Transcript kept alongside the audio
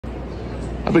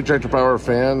Hi, Big Tractor Power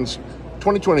fans.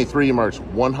 2023 marks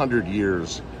 100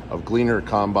 years of Gleaner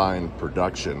combine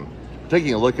production.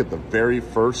 Taking a look at the very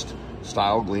first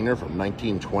style Gleaner from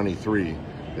 1923.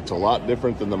 It's a lot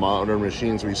different than the modern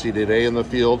machines we see today in the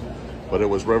field, but it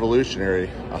was revolutionary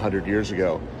 100 years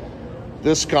ago.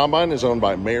 This combine is owned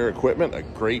by Mayer Equipment, a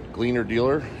great Gleaner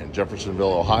dealer in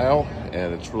Jeffersonville, Ohio,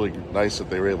 and it's really nice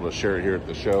that they were able to share it here at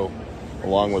the show,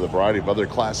 along with a variety of other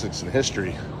classics in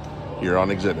history here on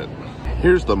exhibit.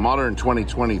 Here's the modern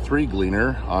 2023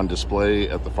 Gleaner on display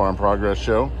at the Farm Progress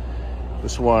Show.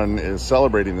 This one is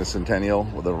celebrating the centennial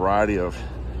with a variety of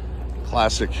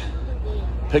classic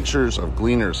pictures of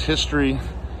Gleaner's history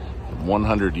in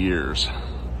 100 years.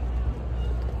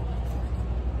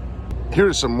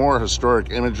 Here's some more historic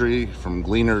imagery from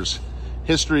Gleaner's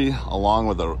history, along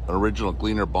with the original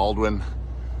Gleaner Baldwin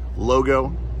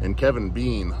logo, and Kevin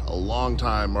Bean, a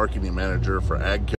longtime marketing manager for Ag